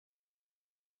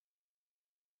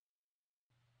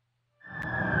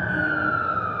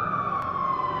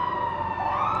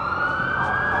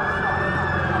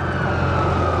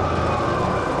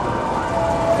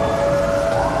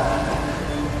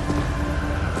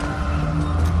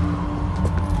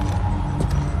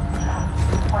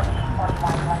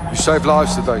saved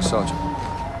lives today, Sergeant.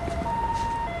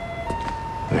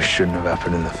 It shouldn't have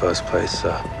happened in the first place,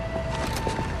 sir.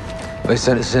 They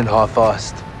sent us in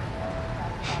half-assed.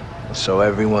 So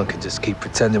everyone could just keep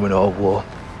pretending we're not at war.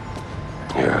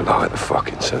 Yeah, like the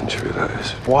fucking century, that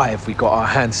is. Why have we got our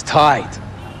hands tied?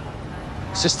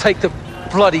 Let's just take the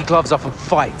bloody gloves off and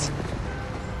fight.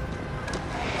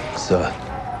 Sir.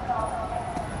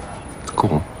 Go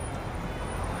on.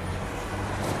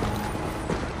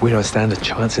 We don't stand a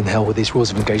chance in hell with these rules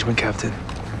of engagement, Captain.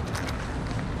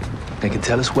 They can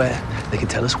tell us where, they can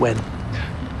tell us when.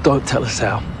 Don't tell us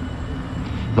how.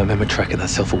 My men were tracking that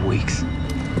cell for weeks.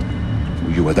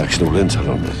 You had actual intel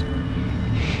on this?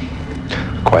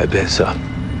 Quite a bit, sir.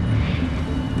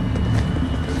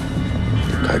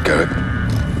 Okay, Garrett.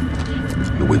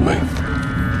 You're with me.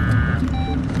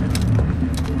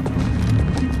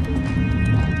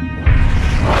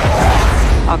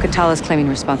 Al-Qatala's claiming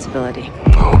responsibility.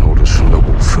 Oh, orders from the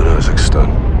Wolf in Kazakhstan.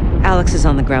 Alex is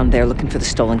on the ground there looking for the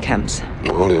stolen chems.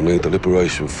 Well, he'll need the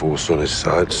Liberation Force on his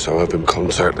side, so have him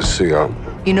contact the CR.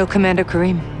 You know Commander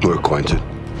Karim? We're acquainted.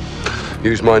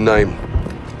 Use my name,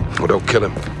 or they'll kill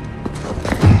him.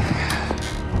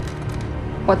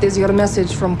 What is your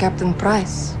message from Captain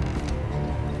Price?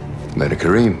 Commander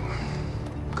Karim.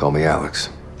 Call me Alex.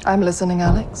 I'm listening,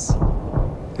 Alex.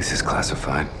 This is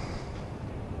classified.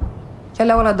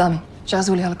 يلا ولد دامي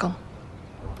جهزوا لي هالكم.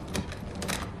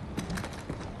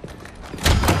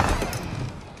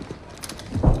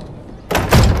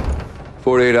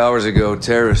 "48 hours ago,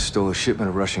 terrorists stole a shipment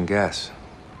of Russian gas.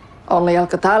 Only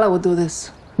Al-Qatala would do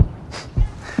this.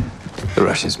 The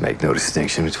Russians make no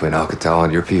distinction between Al-Qatala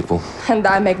and your people. And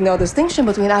I make no distinction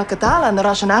between Al-Qatala and the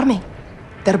Russian army.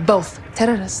 They're both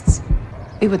terrorists.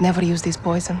 We would never use these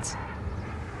poisons.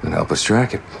 Then help us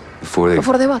track it before they...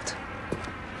 Before they what?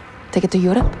 Take it to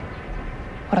Europe?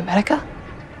 Or America?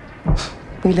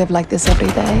 We live like this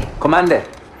every day. Commander,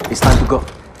 it's time to go.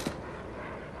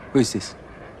 Who is this?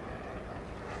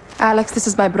 Alex, this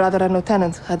is my brother and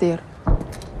Lieutenant Hadir.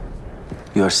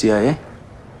 You are CIA?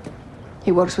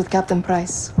 He works with Captain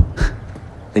Price.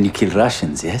 Then you kill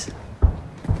Russians, yes?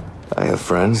 I have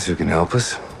friends who can help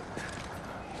us.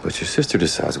 But your sister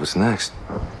decides what's next.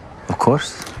 Of course.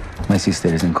 My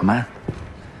sister is in command.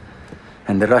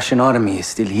 And the Russian army is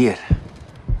still here.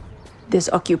 This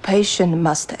occupation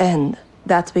must end.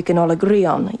 That we can all agree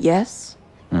on, yes?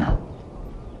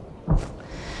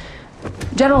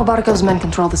 General Barkov's men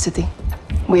control the city.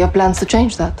 We have plans to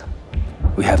change that.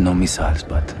 We have no missiles,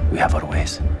 but we have our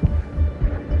ways.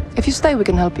 If you stay, we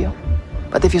can help you.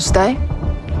 But if you stay,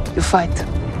 you fight.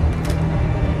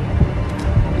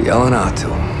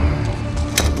 Yalanatu.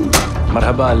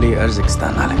 Marhaba Ali,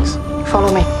 Kazakhstan, Alex.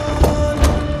 Follow me.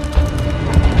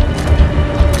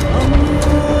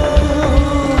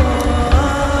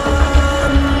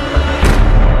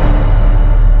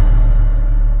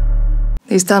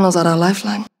 These tunnels are our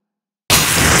lifeline.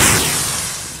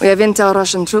 We have intel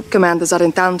Russian troop commanders are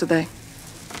in town today.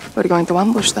 We're going to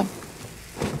ambush them.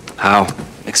 How?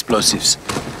 Explosives.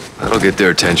 That'll get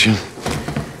their attention.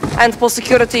 And pull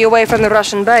security away from the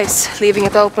Russian base, leaving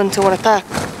it open to an attack.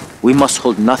 We must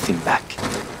hold nothing back.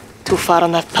 Too far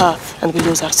on that path, and we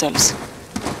lose ourselves.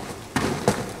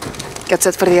 Get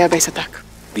set for the airbase attack.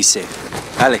 Be safe.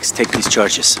 Alex, take these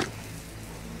charges.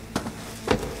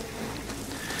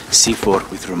 C4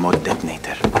 with remote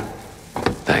detonator.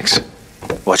 Thanks.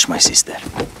 Watch my sister.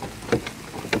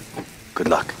 Good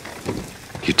luck.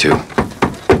 You too.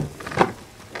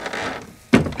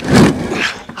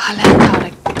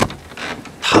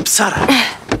 Farah.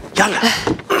 Yalla.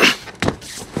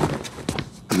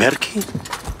 American?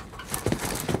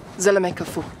 زلمة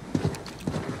كفو.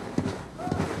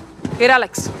 Here,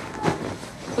 Alex.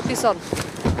 Put this on.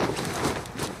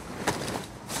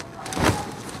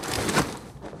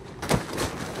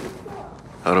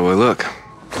 How do I look?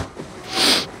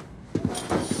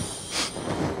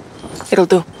 It'll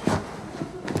do.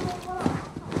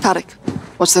 Tarek,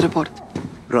 what's the report?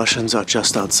 Russians are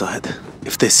just outside.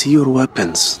 If they see your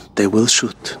weapons, they will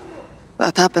shoot.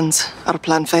 That happens. Our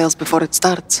plan fails before it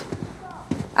starts.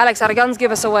 Alex, our guns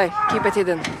give us away. Keep it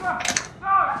hidden.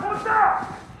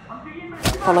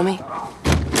 Follow me.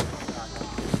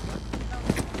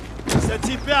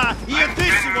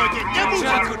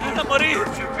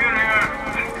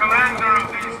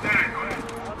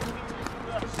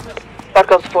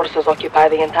 Barkov's forces occupy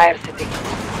the entire city.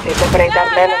 They separate our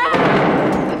men and the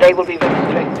women, but they will be very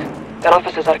strict. Their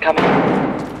officers are coming.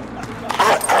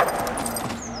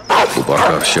 Will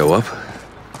Barkov show up?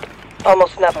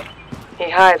 Almost never. He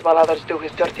hides while others do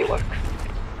his dirty work.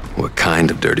 What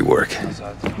kind of dirty work?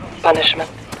 Punishment.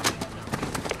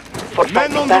 for Men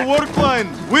fighting on back. the work line!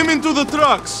 Women to the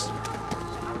trucks!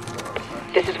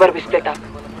 This is where we split up.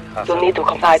 You'll need to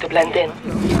comply to blend in. In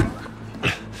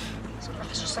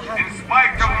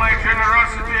spite of my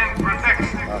generosity and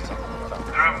protection,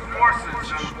 there are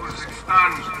forces in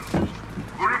Uzbekistan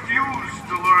who refuse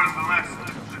to learn the lesson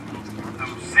that will keep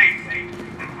them safe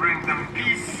and bring them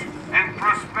peace and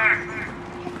prosperity.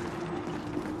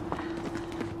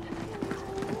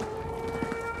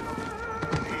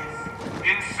 These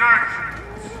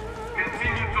insurgents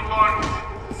continue to launch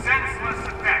senseless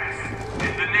attacks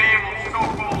in the name of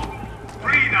so-called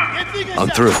freedom. I'm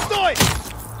through.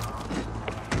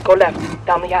 Go left,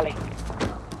 down the alley.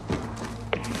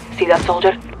 See that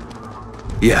soldier?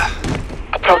 Yeah.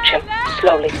 Approach him,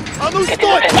 slowly. Get his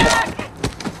attention.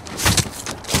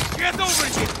 Get over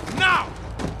here! Now!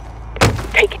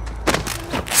 Take it.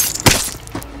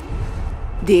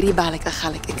 ديري بالك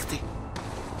أخالك اكتي.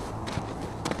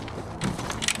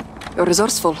 You're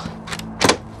resourceful.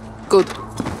 Good.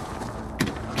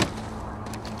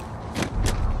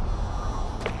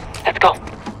 Let's go.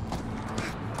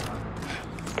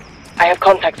 I have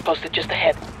contacts posted just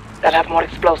ahead. They'll have more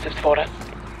explosives for us.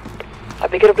 A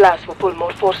bigger blast will pull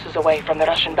more forces away from the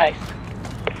Russian base.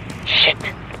 Shit.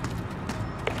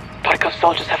 Barkov's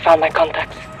soldiers have found my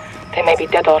contacts. They may be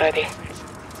dead already.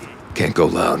 Can't go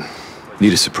loud.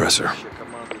 Need a suppressor.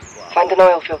 Find an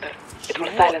oil filter. It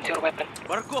will silence your weapon.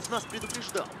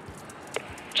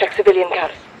 Check civilian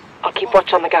cars. I'll keep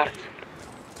watch on the guards.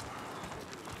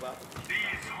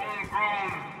 These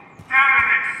homegrown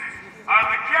terrorists are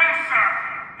the cancer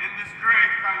in this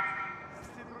great country.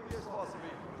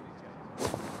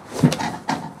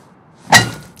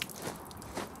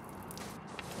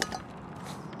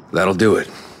 That'll do it.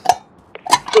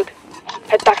 Good.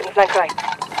 Head back and flank right.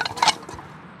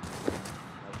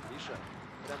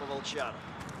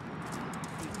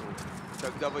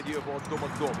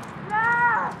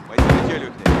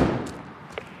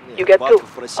 You get two.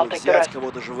 I'll take the rest.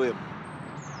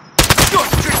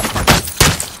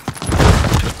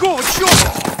 Какого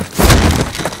черта?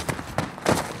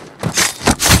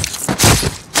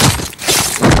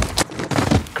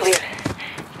 Clear.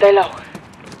 Stay low.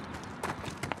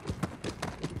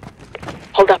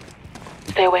 Hold up.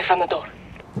 Stay away from the door.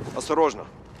 Осторожно.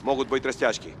 Могут быть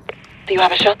растяжки. Do you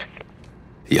have a shot?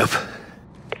 Yep.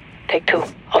 Take two.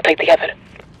 I'll take the other.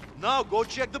 Now go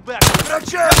check the back.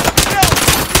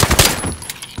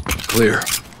 Clear.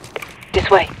 This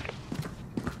way.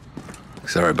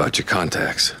 Sorry about your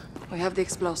contacts. We have the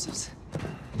explosives.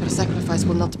 Your sacrifice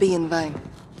will not be in vain.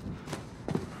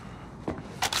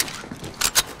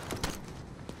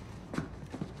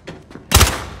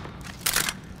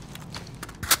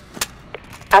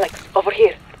 Alex, over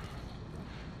here.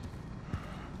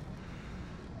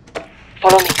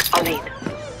 Follow me. I'll lead.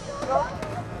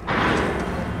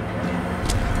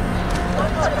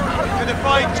 You're gonna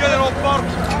find General Park.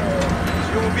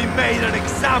 You will be made an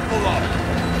example of.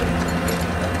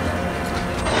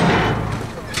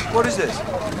 What is this?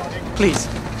 Please,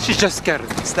 she's just scared.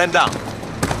 Stand down.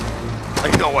 I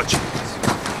know what you mean.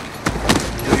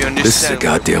 Do you understand? This is a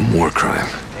goddamn war crime.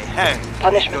 They hang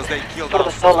Punishment because they killed for the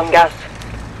us. stolen gas.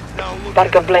 Now look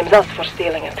Barkov blames us for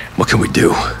stealing it. What can we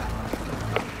do?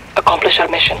 Accomplish our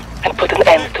mission and put an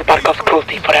end to Barkov's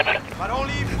cruelty forever. but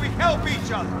only if we help each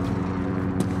other.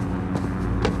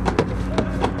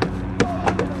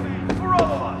 For all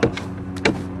of us.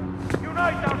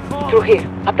 Unite our cause. Through here,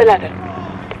 up the ladder.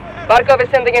 Barkov is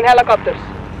sending in helicopters.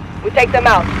 We take them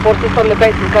out. Forces from the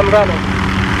base will come running.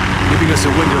 Giving us a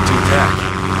window to attack.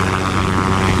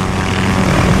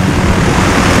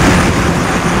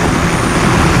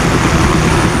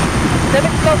 Send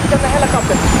explosives on the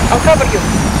helicopter. I'll cover you.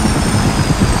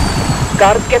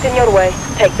 Guards get in your way.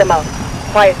 Take them out.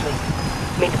 Quietly.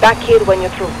 Meet back here when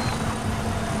you're through.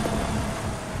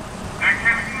 There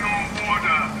can be no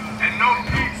order and no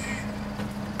peace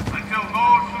until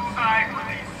those who side with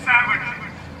these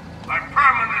savages are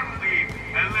permanently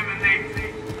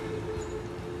eliminated.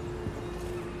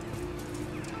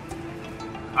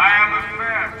 I am a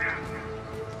fair gentleman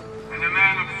and a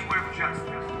man of swift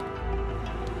justice.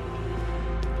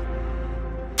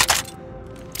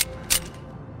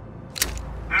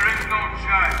 There is no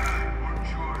judge or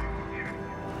jury here.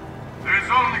 There is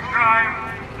only crime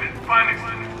and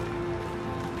punishment.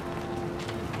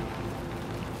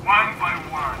 One by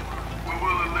one, we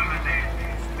will eliminate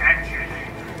these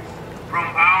agitators from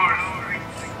our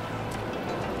streets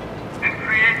and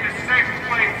create a safe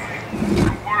place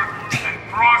to work and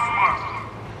prosper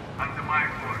under my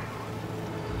voice.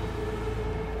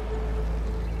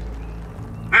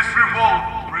 This revolt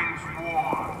brings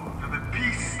war to the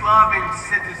peace-loving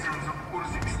citizens of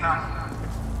Uzbekistan. están.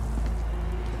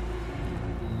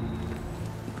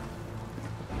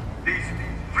 These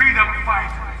freedom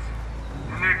fighters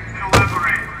and their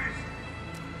collaborators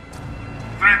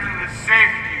threaten the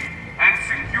safety and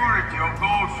security of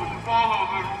those who follow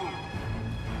the rule.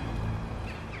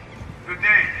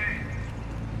 Today,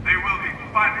 they will be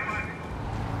punished.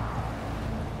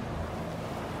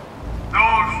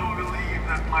 Those who believe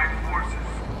that my forces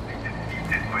will be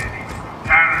defeated by these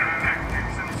terror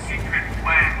tactics and secret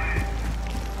plans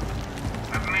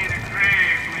have made a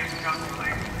grave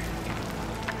miscalculation.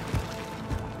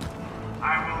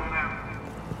 I will never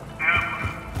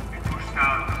be pushed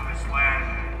out of this land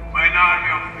by an army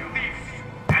of thieves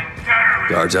and terrorists.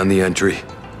 Guards on the entry.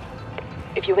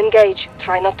 If you engage,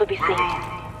 try not to be We seen. will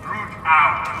root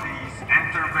out these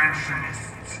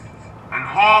interventionists and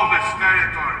hold this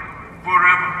territory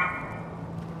forever.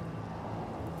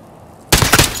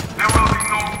 There will be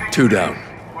no victory 2 down.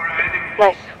 for enemies.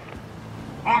 Nice.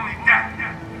 Only death.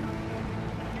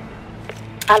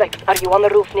 Alex, are you on the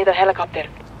roof near the helicopter?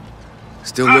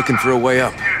 Still looking for a way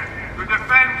up. Here to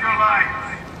defend your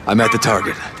lives. I'm at the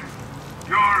target.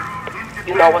 Your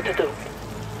You know what to do.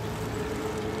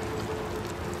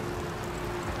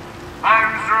 My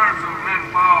reserves of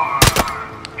manpower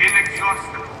are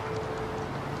inexhaustible.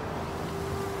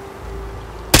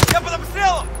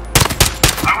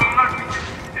 I will not be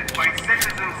defeated by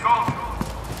citizens also.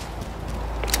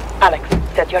 Alex,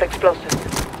 set your explosives.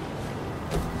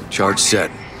 Charge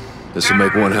set. This'll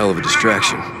make one hell of a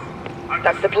distraction.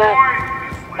 That's the plan.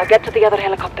 Now get to the other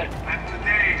helicopter. And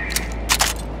today,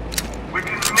 we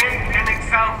can make an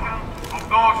example of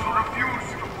those who refuse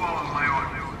to follow my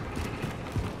orders.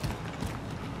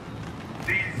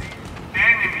 These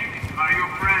enemies are your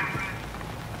friends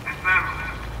and family.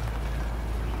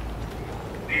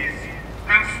 These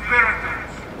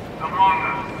conspirators among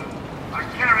us are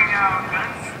carrying out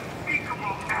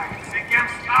unspeakable acts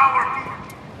against our people.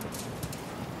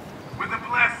 With the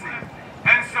blessing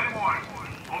and support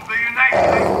of the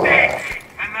United States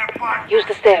and their partners. Use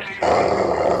the stairs.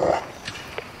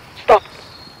 Stop.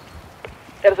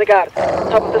 There's a guard.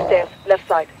 Top of the stairs, left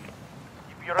side.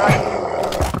 Keep your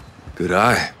eyes. Good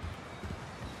eye.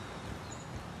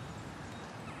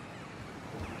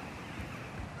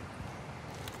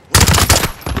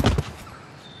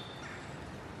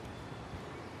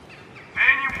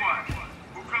 Anyone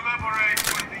who collaborates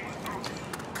with these groups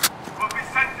will be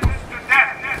sentenced to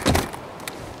death.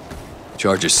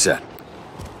 Charge is set.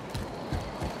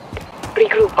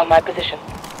 Regroup on my position.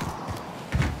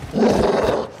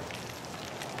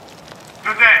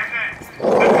 Today, the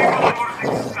people of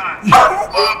Uzbekistan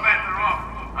are better off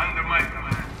under my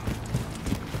command.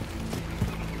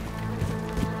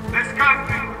 This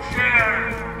country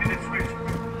shares in its riches,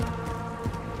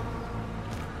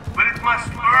 but it must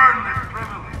earn this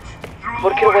privilege through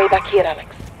Work your way loyalty back here, Alex.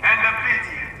 and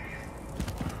obedience.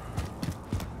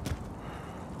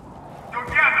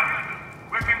 Together,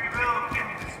 we can build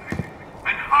industry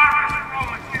and harvest raw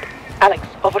materials. Alex,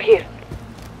 over here.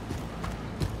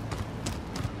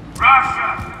 Russia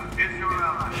is your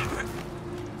ally.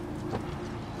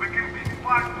 We can be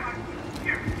partners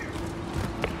here.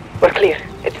 We're clear.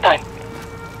 It's time.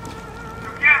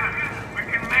 Together, we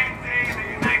can maintain a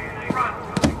united front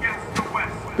against the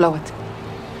West Blow it.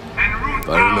 and root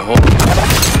Fire in the out hole.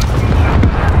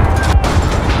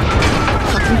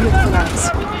 Fucking beautiful, Alex.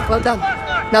 Well done.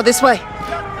 Now this way.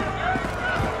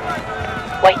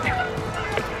 Wait.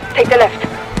 Take the left.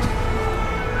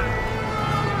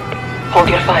 Hold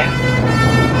your fire.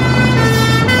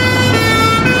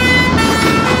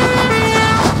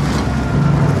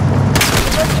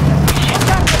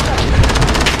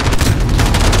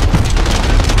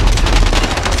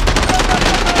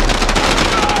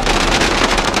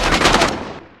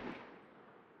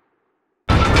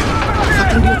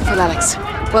 Fucking beautiful, Alex.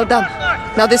 Well done.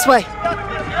 Now this way.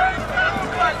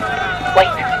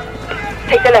 Wait.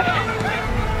 Take the left.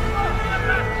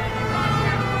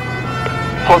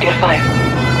 Hold your fire.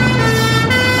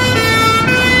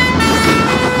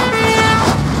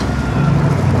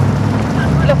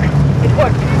 Look, it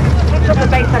worked. Troops of the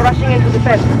base are rushing into the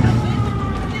fence.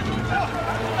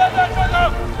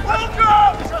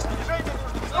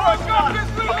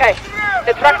 Okay,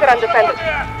 the trucks are undefended.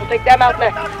 We'll take them out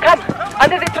next. Come,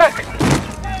 under the truck.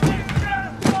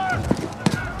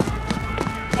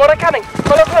 More are coming.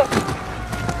 Follow close.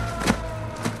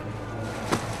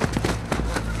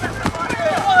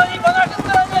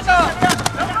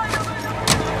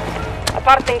 A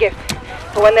parting gift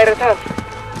for when they return.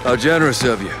 How generous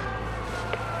of you.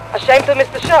 A shame to miss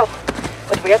the show,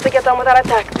 but we have to get on with our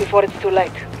attack before it's too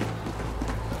late.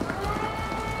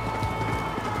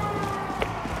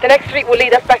 The next street will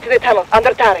lead us back to the tunnel, under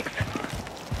Tarek's.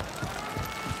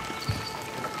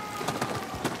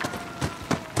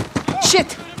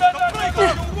 Shit! I'm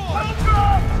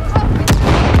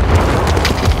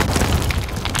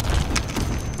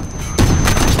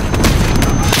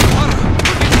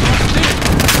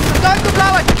going to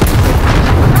blow it!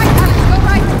 Right, Alex, go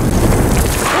right!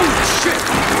 Holy shit!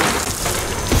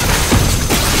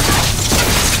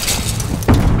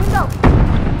 Window!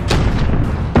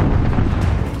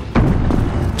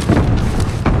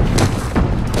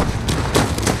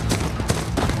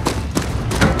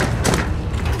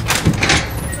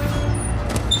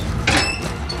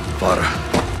 Farah,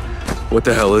 what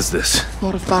the hell is this?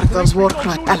 More of Barkov's war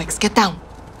cry. Alex, get down.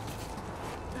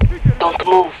 Don't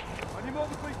move.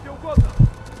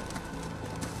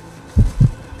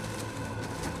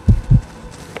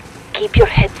 Keep your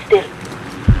head still.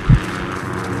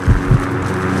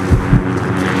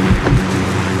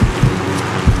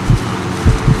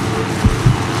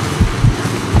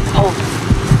 Hold.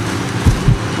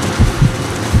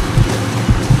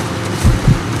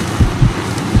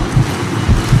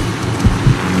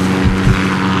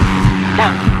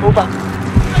 Now, move up.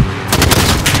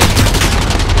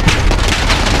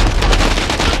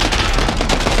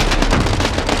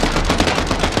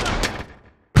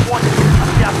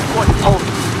 Hold.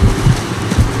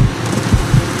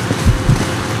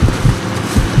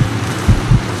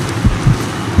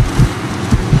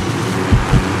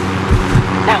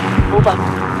 Now, move up.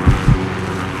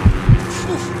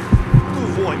 Ну,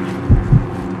 вонь.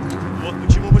 Вот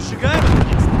почему мы сжигаем это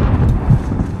место.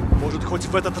 Может, хоть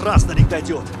в этот раз на них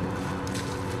дойдет.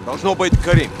 Должно быть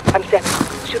Карим. I'm set.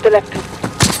 Shoot the left.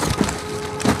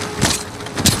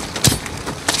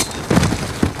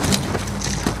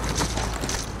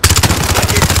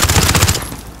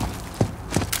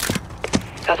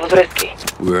 That was risky.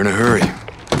 We're in a hurry.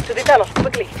 To the tunnel,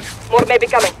 quickly. More may be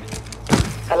coming.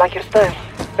 I like your style.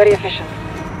 Very efficient.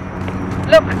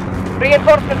 Look!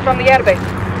 Reinforcements from the airbase.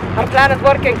 Our plan is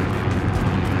working.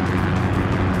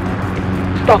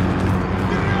 Stop.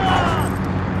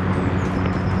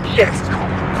 Shit.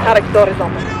 Tarek's door is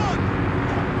open.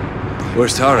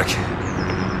 Where's Tarek?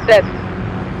 Dead.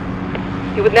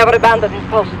 He would never abandon his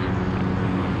post.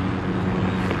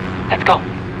 Let's go.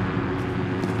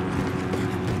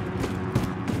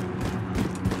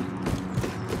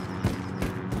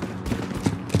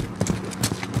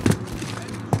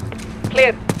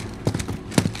 Clear.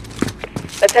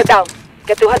 Let's head down.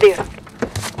 Get to Hadir.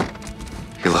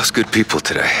 You lost good people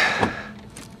today.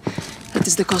 That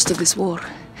is the cost of this war.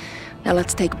 Now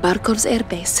let's take Barkov's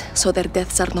airbase, so their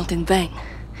deaths are not in vain.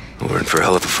 We're in for a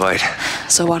hell of a fight.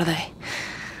 So are they.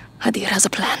 Hadir has a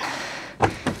plan.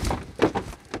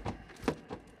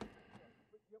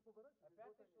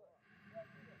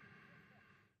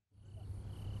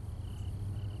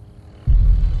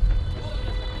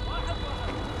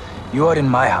 You are in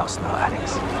my house now,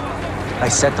 Alex. I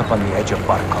set up on the edge of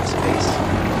Barkov's base.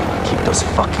 Keep those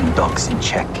fucking dogs in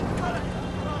check.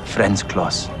 Friends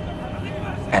close.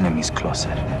 Enemies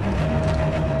closer.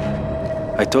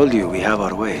 I told you we have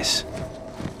our ways.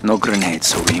 No grenades,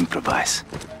 so we improvise.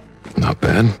 Not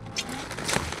bad.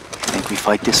 Think we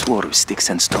fight this war with sticks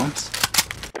and stones?